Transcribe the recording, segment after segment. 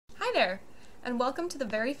Hi there, and welcome to the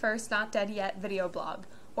very first Not Dead Yet video blog,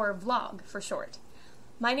 or vlog for short.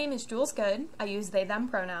 My name is Jules Good, I use they/them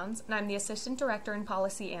pronouns, and I'm the Assistant Director and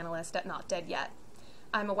Policy Analyst at Not Dead Yet.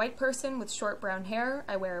 I'm a white person with short brown hair,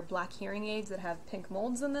 I wear black hearing aids that have pink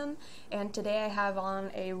molds in them, and today I have on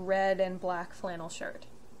a red and black flannel shirt.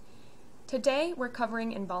 Today we're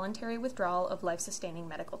covering involuntary withdrawal of life-sustaining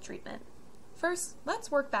medical treatment. First, let's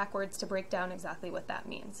work backwards to break down exactly what that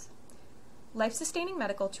means. Life-sustaining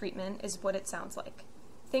medical treatment is what it sounds like.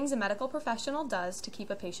 Things a medical professional does to keep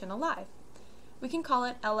a patient alive. We can call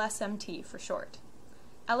it LSMT for short.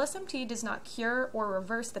 LSMT does not cure or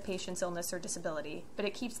reverse the patient's illness or disability, but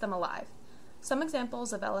it keeps them alive. Some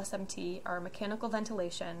examples of LSMT are mechanical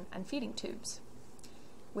ventilation and feeding tubes.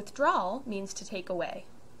 Withdrawal means to take away,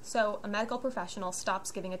 so a medical professional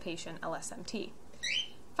stops giving a patient LSMT.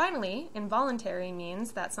 Finally, involuntary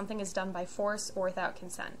means that something is done by force or without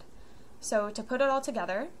consent. So, to put it all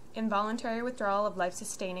together, involuntary withdrawal of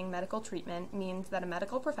life-sustaining medical treatment means that a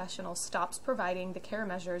medical professional stops providing the care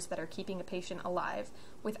measures that are keeping a patient alive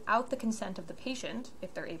without the consent of the patient,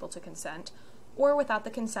 if they're able to consent, or without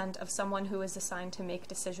the consent of someone who is assigned to make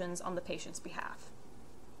decisions on the patient's behalf.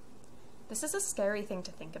 This is a scary thing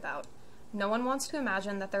to think about. No one wants to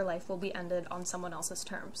imagine that their life will be ended on someone else's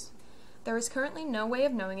terms. There is currently no way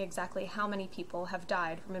of knowing exactly how many people have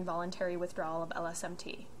died from involuntary withdrawal of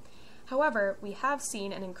LSMT. However, we have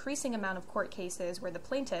seen an increasing amount of court cases where the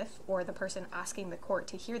plaintiff, or the person asking the court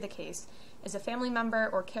to hear the case, is a family member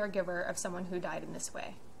or caregiver of someone who died in this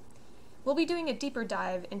way. We'll be doing a deeper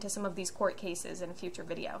dive into some of these court cases in a future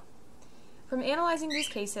video. From analyzing these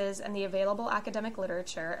cases and the available academic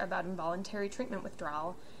literature about involuntary treatment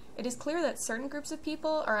withdrawal, it is clear that certain groups of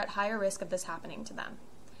people are at higher risk of this happening to them.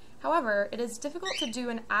 However, it is difficult to do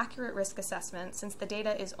an accurate risk assessment since the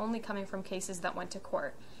data is only coming from cases that went to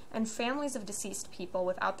court, and families of deceased people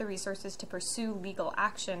without the resources to pursue legal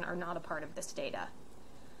action are not a part of this data.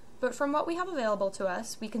 But from what we have available to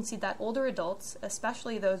us, we can see that older adults,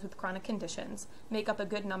 especially those with chronic conditions, make up a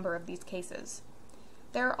good number of these cases.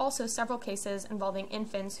 There are also several cases involving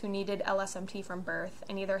infants who needed LSMT from birth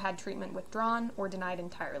and either had treatment withdrawn or denied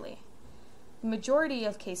entirely. The majority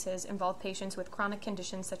of cases involve patients with chronic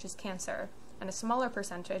conditions such as cancer, and a smaller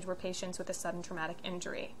percentage were patients with a sudden traumatic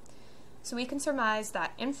injury. So we can surmise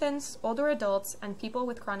that infants, older adults, and people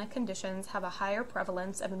with chronic conditions have a higher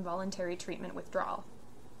prevalence of involuntary treatment withdrawal.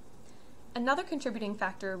 Another contributing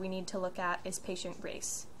factor we need to look at is patient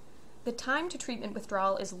race. The time to treatment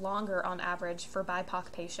withdrawal is longer on average for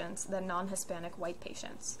BIPOC patients than non-Hispanic white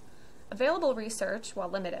patients. Available research, while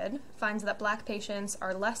limited, finds that Black patients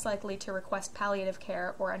are less likely to request palliative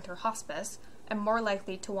care or enter hospice, and more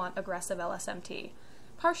likely to want aggressive LSMT,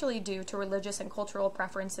 partially due to religious and cultural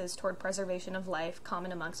preferences toward preservation of life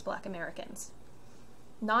common amongst Black Americans.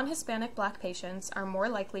 Non-Hispanic Black patients are more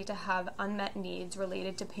likely to have unmet needs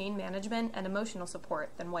related to pain management and emotional support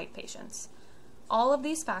than white patients. All of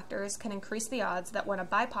these factors can increase the odds that when a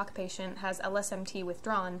BIPOC patient has LSMT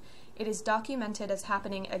withdrawn, it is documented as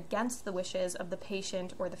happening against the wishes of the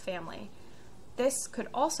patient or the family. This could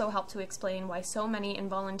also help to explain why so many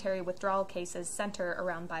involuntary withdrawal cases center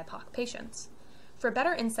around BIPOC patients. For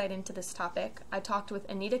better insight into this topic, I talked with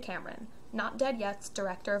Anita Cameron, Not Dead Yet's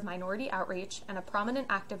Director of Minority Outreach and a prominent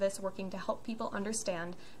activist working to help people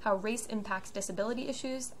understand how race impacts disability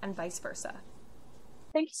issues and vice versa.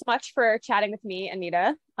 Thank you so much for chatting with me,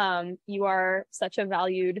 Anita. You are such a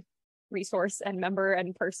valued resource and member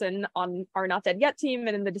and person on our Not Dead Yet team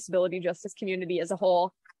and in the disability justice community as a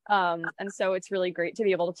whole. And so it's really great to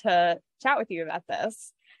be able to chat with you about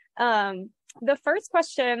this. The first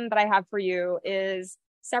question that I have for you is,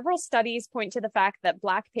 several studies point to the fact that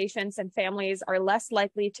Black patients and families are less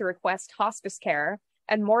likely to request hospice care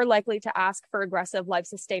and more likely to ask for aggressive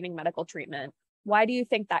life-sustaining medical treatment. Why do you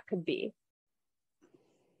think that could be?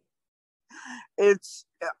 It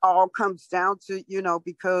all comes down to,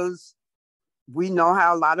 because we know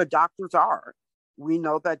how a lot of doctors are. We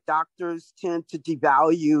know that doctors tend to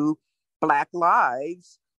devalue Black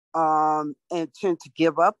lives and tend to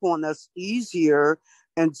give up on us easier.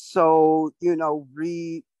 And so,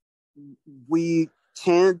 we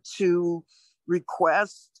tend to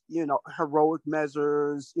request, heroic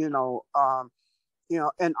measures, and all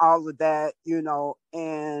of that,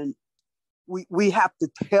 and we have to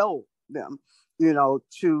tell them,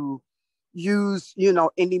 to use,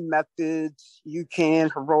 any methods you can,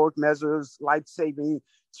 heroic measures, life-saving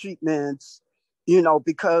treatments,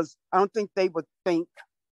 because I don't think they would think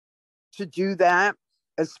to do that,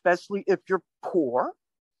 especially if you're poor,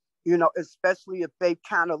 especially if they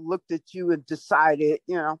kind of looked at you and decided,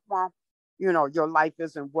 well, your life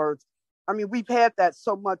isn't worth I mean, we've had that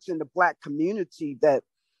so much in the Black community that,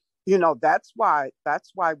 that's why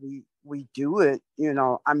we do it.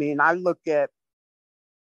 I mean, I look at,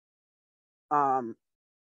 and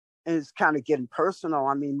it's kind of getting personal.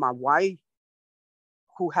 I mean, my wife,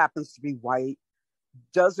 who happens to be white,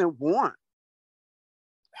 doesn't want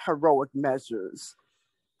heroic measures.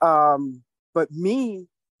 But me,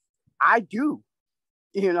 I do,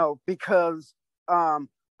 because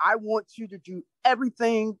I want you to do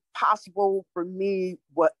everything possible for me,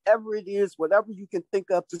 whatever it is, whatever you can think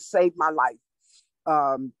of to save my life.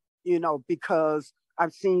 Because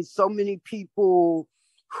I've seen so many people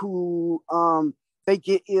who they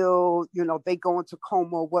get ill, they go into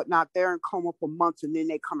coma or whatnot. They're in coma for months and then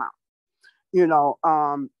they come out.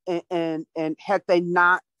 And had they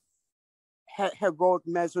not had heroic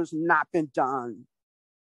measures not been done,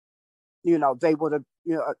 they would have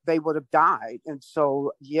died. And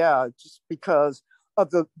so, yeah, just because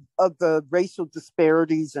of the racial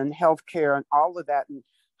disparities in healthcare and all of that, and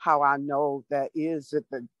how I know that is that,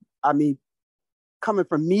 I mean, coming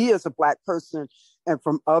from me as a Black person and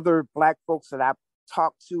from other Black folks that I've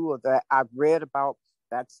talked to or that I've read about,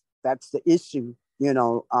 that's the issue.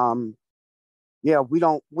 Yeah, we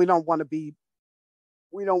don't want to be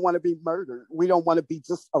murdered. We don't want to be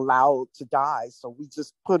just allowed to die. So we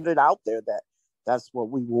just put it out there that that's what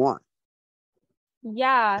we want.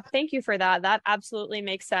 Yeah, thank you for that. That absolutely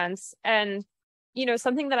makes sense. And,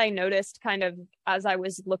 something that I noticed kind of as I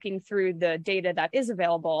was looking through the data that is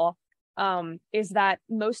available, is that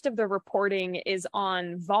most of the reporting is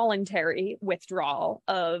on voluntary withdrawal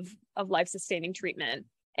of life-sustaining treatment.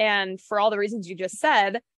 And for all the reasons you just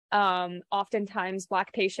said, oftentimes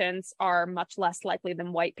Black patients are much less likely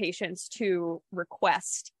than white patients to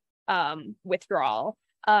request withdrawal.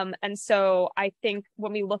 And so I think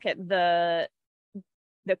when we look at the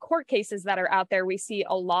court cases that are out there, we see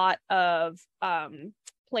a lot of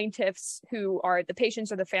plaintiffs who are the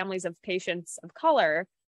patients or the families of patients of color,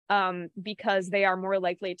 because they are more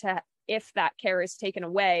likely to, if that care is taken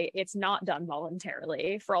away, it's not done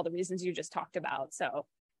voluntarily for all the reasons you just talked about. So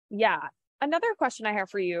yeah. Another question I have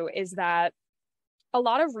for you is that a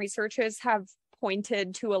lot of researchers have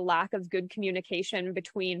pointed to a lack of good communication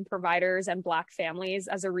between providers and Black families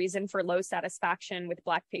as a reason for low satisfaction with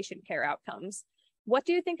Black patient care outcomes. What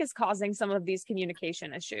do you think is causing some of these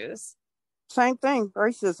communication issues? Same thing,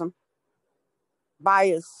 racism,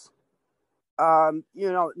 bias,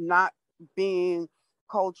 not being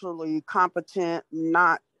culturally competent,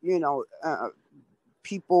 not,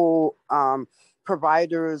 people,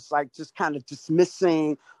 providers, like just kind of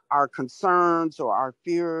dismissing our concerns or our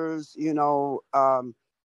fears, and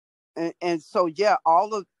so, yeah,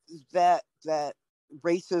 all of that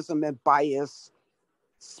racism and bias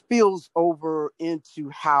spills over into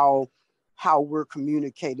how we're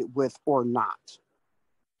communicated with or not.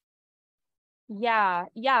 Yeah.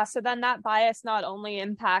 So then that bias not only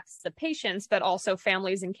impacts the patients, but also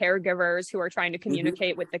families and caregivers who are trying to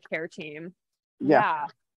communicate with the care team. Yeah.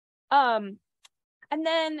 And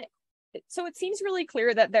then, so it seems really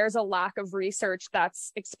clear that there's a lack of research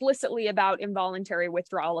that's explicitly about involuntary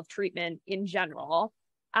withdrawal of treatment in general.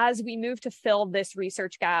 As we move to fill this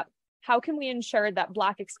research gap, how can we ensure that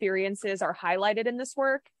Black experiences are highlighted in this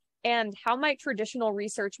work? And how might traditional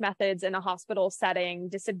research methods in a hospital setting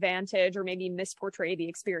disadvantage or maybe misportray the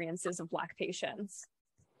experiences of Black patients?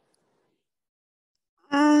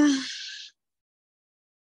 I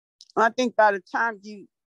think by the time you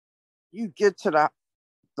get to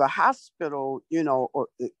the hospital, or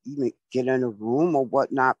even get in a room or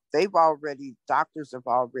whatnot, doctors have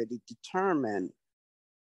already determined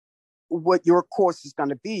what your course is going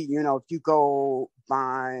to be. If you go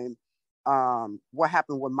by what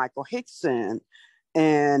happened with Michael Hickson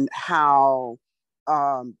and how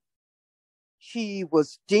he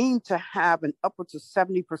was deemed to have an upwards of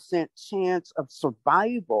 70% chance of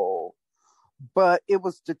survival, but it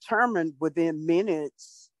was determined within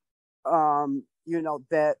minutes,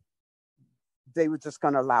 that they were just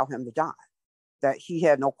going to allow him to die, that he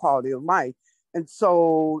had no quality of life. And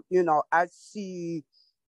so, I see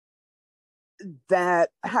that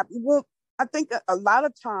happen. Well, I think a lot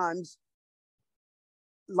of times,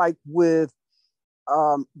 like with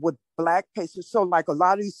Black patients, so like a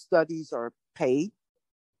lot of these studies are paid,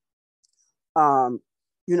 and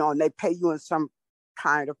they pay you in some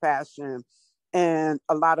kind of fashion. And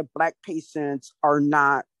a lot of Black patients are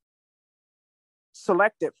not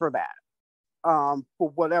selected for that, for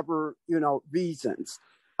whatever, reasons.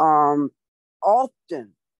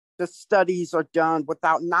 Often the studies are done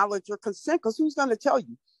without knowledge or consent, because who's going to tell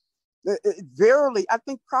you? Verily, I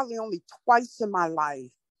think probably only twice in my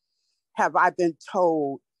life have I been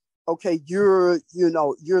told okay, you're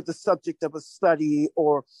the subject of a study,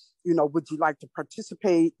 or, would you like to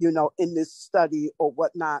participate, in this study or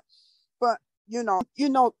whatnot. But,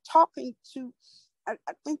 talking to, I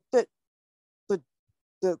think that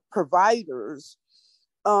the providers,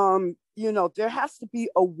 there has to be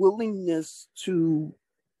a willingness to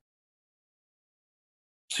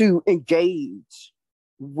engage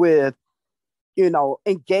with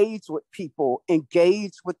people,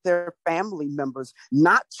 engage with their family members,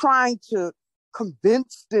 not trying to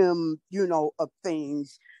convince them, of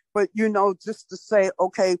things, but, just to say,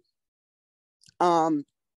 okay,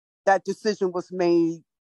 that decision was made,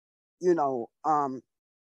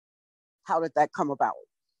 how did that come about?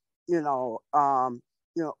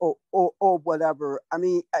 Or whatever. I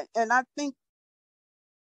mean, and I think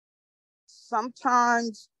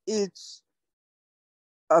sometimes it's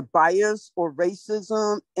a bias or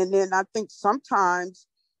racism. And then I think sometimes,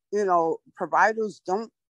 providers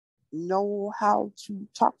don't know how to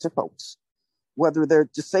talk to folks, whether they're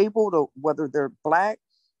disabled or whether they're Black.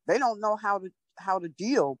 They don't know how to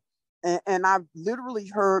deal. And I've literally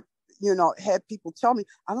heard, had people tell me,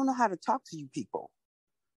 I don't know how to talk to you people.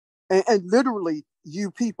 And literally,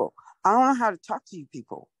 you people, I don't know how to talk to you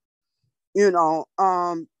people. And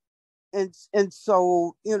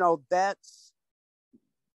so,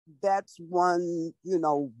 that's one,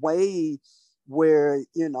 way where,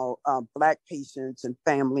 Black patients and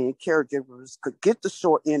family and caregivers could get the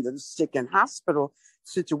short end of the stick in hospital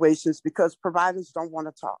situations, because providers don't want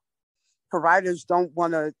to talk. Providers don't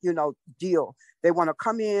want to, deal. They want to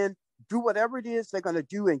come in, do whatever it is they're going to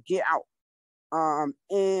do and get out.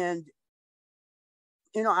 And,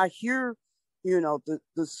 I hear,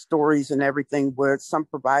 the stories and everything where some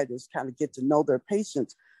providers kind of get to know their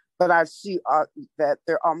patients, but I see that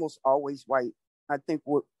they're almost always white. I think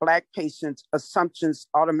with Black patients, assumptions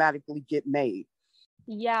automatically get made.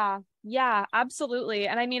 Yeah, absolutely.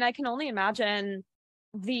 And I mean, I can only imagine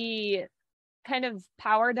the kind of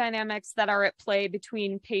power dynamics that are at play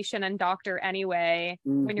between patient and doctor anyway,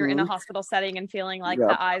 when you're in a hospital setting and feeling like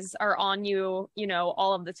the eyes are on you,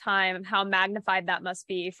 all of the time, how magnified that must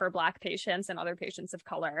be for Black patients and other patients of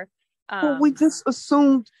color. Well, we just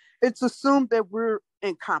it's assumed that we're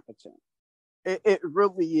incompetent. It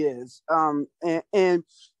really is. And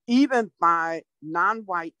even by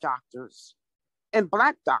non-white doctors and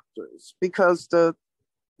Black doctors, because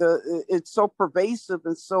it's so pervasive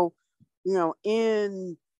and so,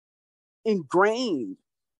 ingrained,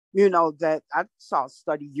 that I saw a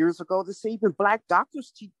study years ago that say even Black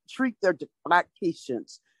doctors treat their Black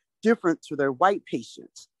patients different to their white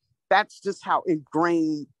patients. That's just how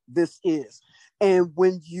ingrained this is. And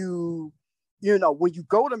when you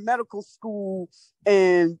go to medical school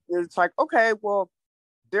and it's like, okay, well,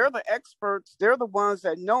 they're the experts, they're the ones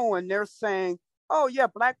that know, and they're saying, oh yeah,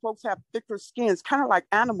 Black folks have thicker skins, kind of like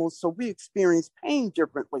animals, so we experience pain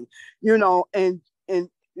differently, and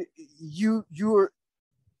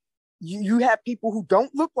you have people who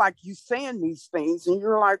don't look like you saying these things, and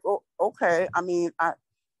you're like, oh, okay, I mean, I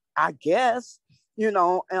guess,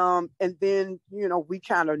 and then, we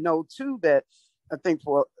kind of know too that I think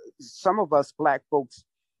for some of us Black folks,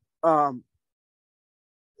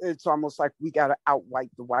 it's almost like we got to outwhite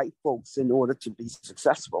the white folks in order to be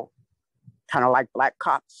successful. Kind of like Black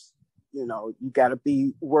cops, you got to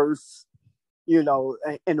be worse, in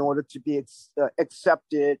order to be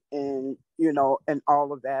accepted, and, and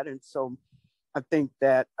all of that. And so I think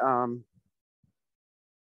that,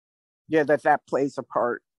 that plays a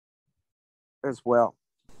part as well.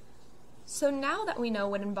 So now that we know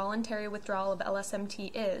what involuntary withdrawal of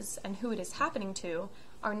LSMT is and who it is happening to,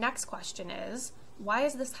 our next question is, why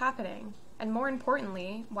is this happening? And more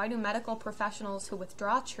importantly, why do medical professionals who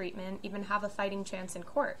withdraw treatment even have a fighting chance in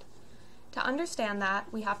court? To understand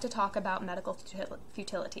that, we have to talk about medical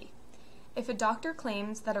futility. If a doctor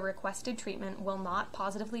claims that a requested treatment will not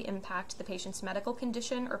positively impact the patient's medical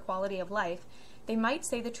condition or quality of life, they might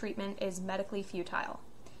say the treatment is medically futile.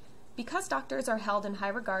 Because doctors are held in high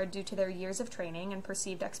regard due to their years of training and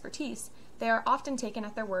perceived expertise, they are often taken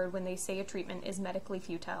at their word when they say a treatment is medically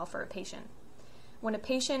futile for a patient. When a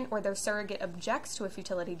patient or their surrogate objects to a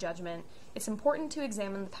futility judgment, it's important to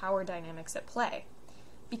examine the power dynamics at play.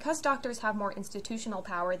 Because doctors have more institutional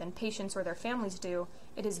power than patients or their families do,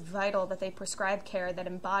 it is vital that they prescribe care that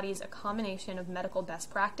embodies a combination of medical best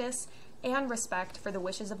practice and respect for the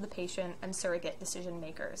wishes of the patient and surrogate decision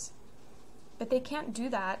makers. But they can't do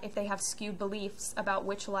that if they have skewed beliefs about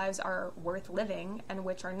which lives are worth living and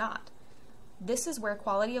which are not. This is where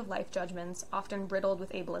quality of life judgments, often riddled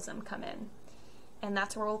with ableism, come in. And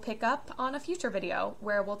that's where we'll pick up on a future video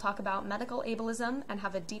where we'll talk about medical ableism and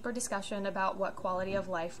have a deeper discussion about what quality of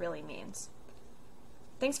life really means.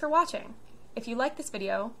 Thanks for watching. If you like this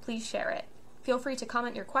video, please share it. Feel free to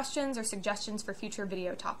comment your questions or suggestions for future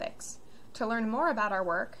video topics. To learn more about our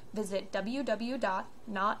work, visit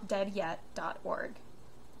www.notdeadyet.org.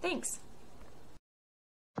 Thanks.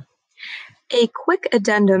 A quick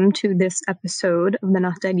addendum to this episode of the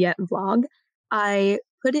Not Dead Yet vlog. I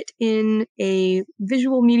put it in a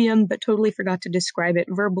visual medium, but totally forgot to describe it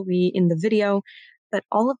verbally in the video. But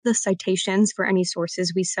all of the citations for any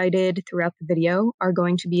sources we cited throughout the video are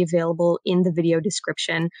going to be available in the video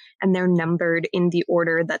description, and they're numbered in the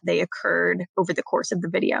order that they occurred over the course of the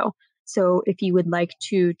video. So if you would like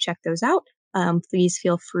to check those out, please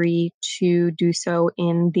feel free to do so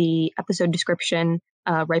in the episode description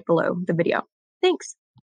right below the video. Thanks.